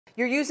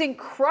You're using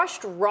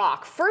crushed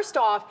rock. First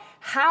off,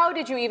 how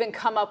did you even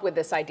come up with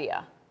this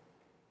idea?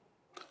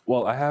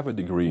 Well, I have a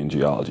degree in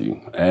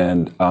geology,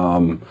 and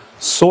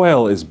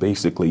soil is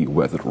basically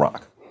weathered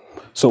rock.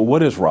 So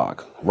what is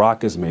rock?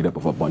 Rock is made up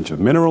of a bunch of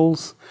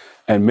minerals,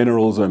 and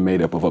minerals are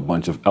made up of a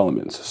bunch of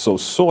elements. So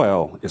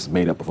soil is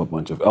made up of a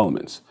bunch of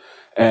elements.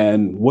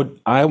 And what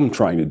I'm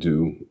trying to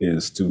do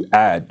is to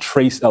add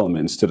trace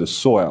elements to the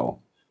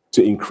soil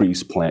to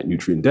increase plant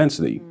nutrient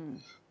density.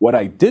 What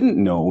I didn't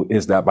know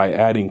is that by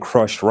adding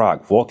crushed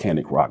rock,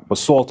 volcanic rock,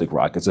 basaltic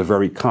rock, it's a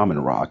very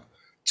common rock,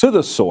 to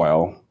the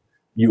soil,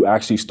 you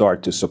actually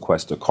start to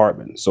sequester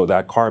carbon. So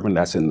that carbon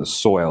that's in the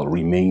soil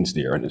remains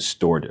there and is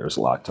stored there, is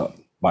locked up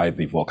by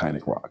the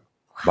volcanic rock,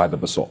 by the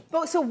basalt.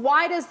 So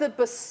why does the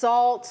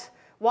basalt,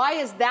 why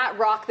is that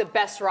rock the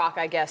best rock,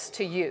 I guess,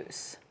 to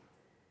use?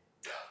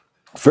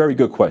 Very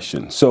good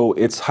question. So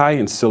it's high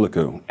in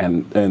silica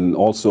and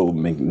also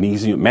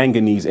magnesium,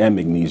 manganese and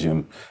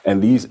magnesium,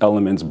 and these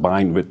elements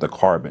bind with the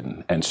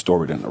carbon and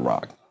store it in the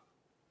rock.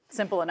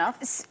 Simple enough.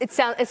 It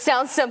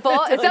sounds simple.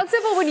 It sounds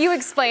simple when you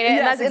explain it,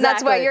 yes, and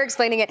that's why you're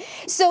explaining it.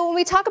 So when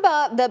we talk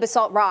about the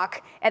basalt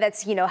rock, and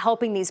that's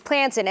helping these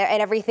plants and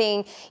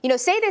everything,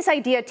 say this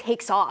idea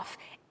takes off.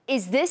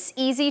 Is this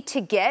easy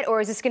to get,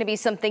 or is this going to be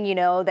something,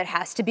 that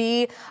has to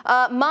be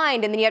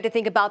mined, and then you have to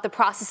think about the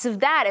process of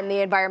that and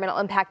the environmental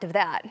impact of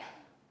that?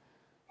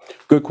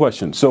 Good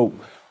question. So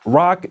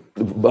rock,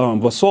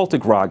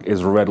 basaltic rock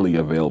is readily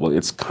available.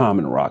 It's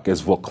common rock.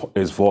 It's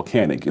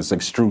volcanic. It's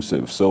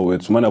extrusive. So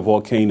it's when a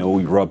volcano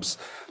erupts,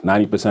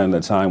 90% of the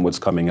time what's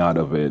coming out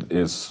of it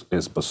is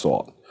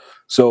basalt.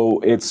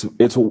 So it's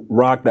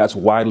rock that's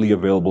widely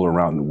available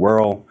around the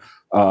world.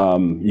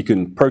 You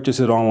can purchase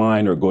it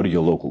online or go to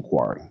your local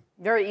quarry.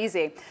 Very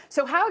easy.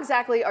 So how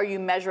exactly are you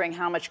measuring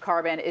how much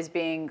carbon is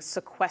being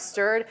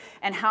sequestered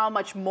and how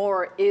much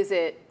more is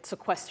it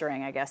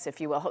sequestering, I guess,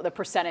 if you will? The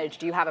percentage,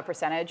 do you have a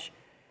percentage?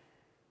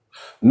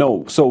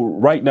 No. So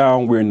right now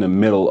we're in the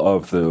middle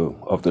of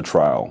the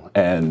trial,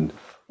 and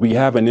we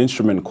have an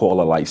instrument called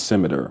a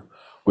lysimeter,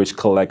 which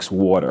collects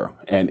water.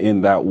 And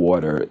in that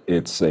water,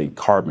 it's a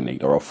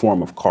carbonate or a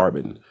form of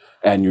carbon.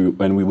 And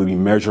we will be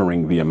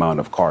measuring the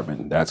amount of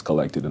carbon that's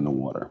collected in the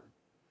water.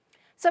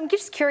 So I'm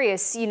just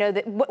curious,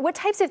 what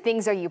types of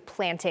things are you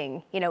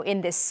planting,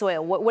 in this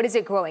soil? What is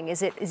it growing?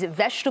 Is it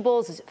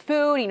vegetables? Is it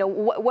food?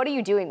 What are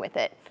you doing with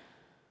it?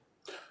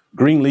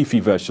 Green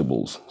leafy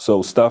vegetables.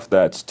 So stuff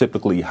that's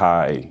typically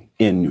high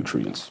in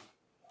nutrients.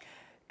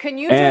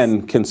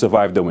 Can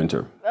survive the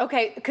winter.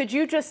 Okay, could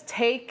you just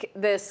take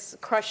this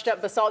crushed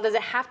up basalt? Does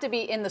it have to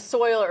be in the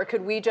soil, or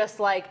could we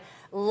just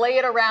lay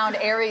it around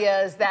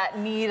areas that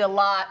need a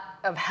lot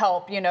of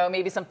help,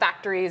 maybe some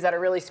factories that are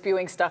really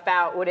spewing stuff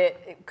out?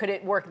 Could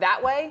it work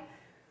that way?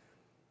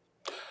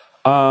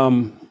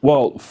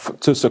 Well,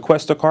 to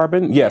sequester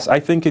carbon, yes, I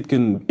think it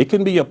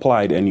can be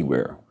applied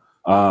anywhere.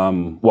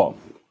 Well,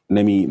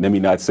 let me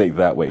not say it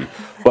that way,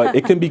 but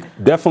it can be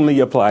definitely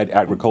applied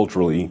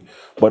agriculturally,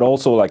 but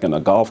also like in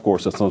a golf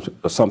course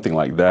or something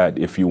like that,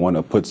 if you want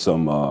to put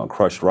some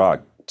crushed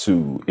rock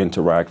to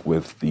interact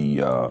with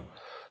the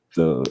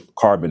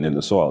carbon in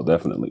the soil,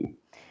 definitely.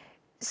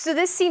 So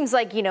this seems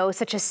like,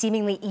 such a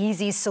seemingly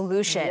easy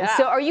solution. Yeah.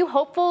 So are you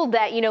hopeful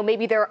that,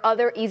 maybe there are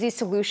other easy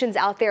solutions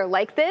out there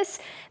like this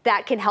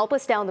that can help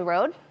us down the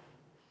road?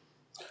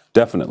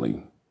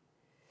 Definitely.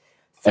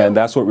 And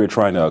that's what we're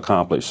trying to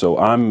accomplish. So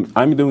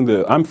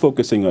I'm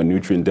focusing on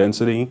nutrient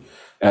density,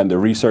 and the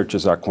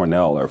researchers at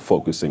Cornell are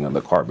focusing on the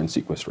carbon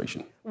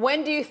sequestration.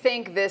 When do you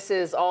think this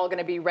is all going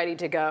to be ready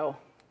to go?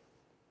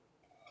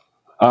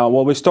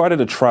 Well, we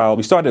started a trial.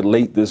 We started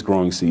late this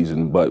growing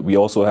season, but we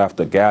also have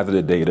to gather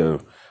the data,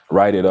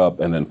 write it up,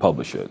 and then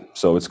publish it.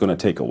 So it's going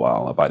to take a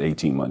while, about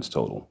 18 months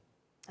total.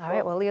 All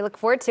right, well, we look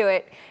forward to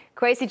it.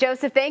 Kwesi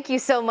Joseph, thank you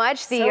so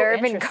much, the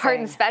urban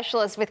garden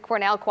specialist with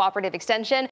Cornell Cooperative Extension.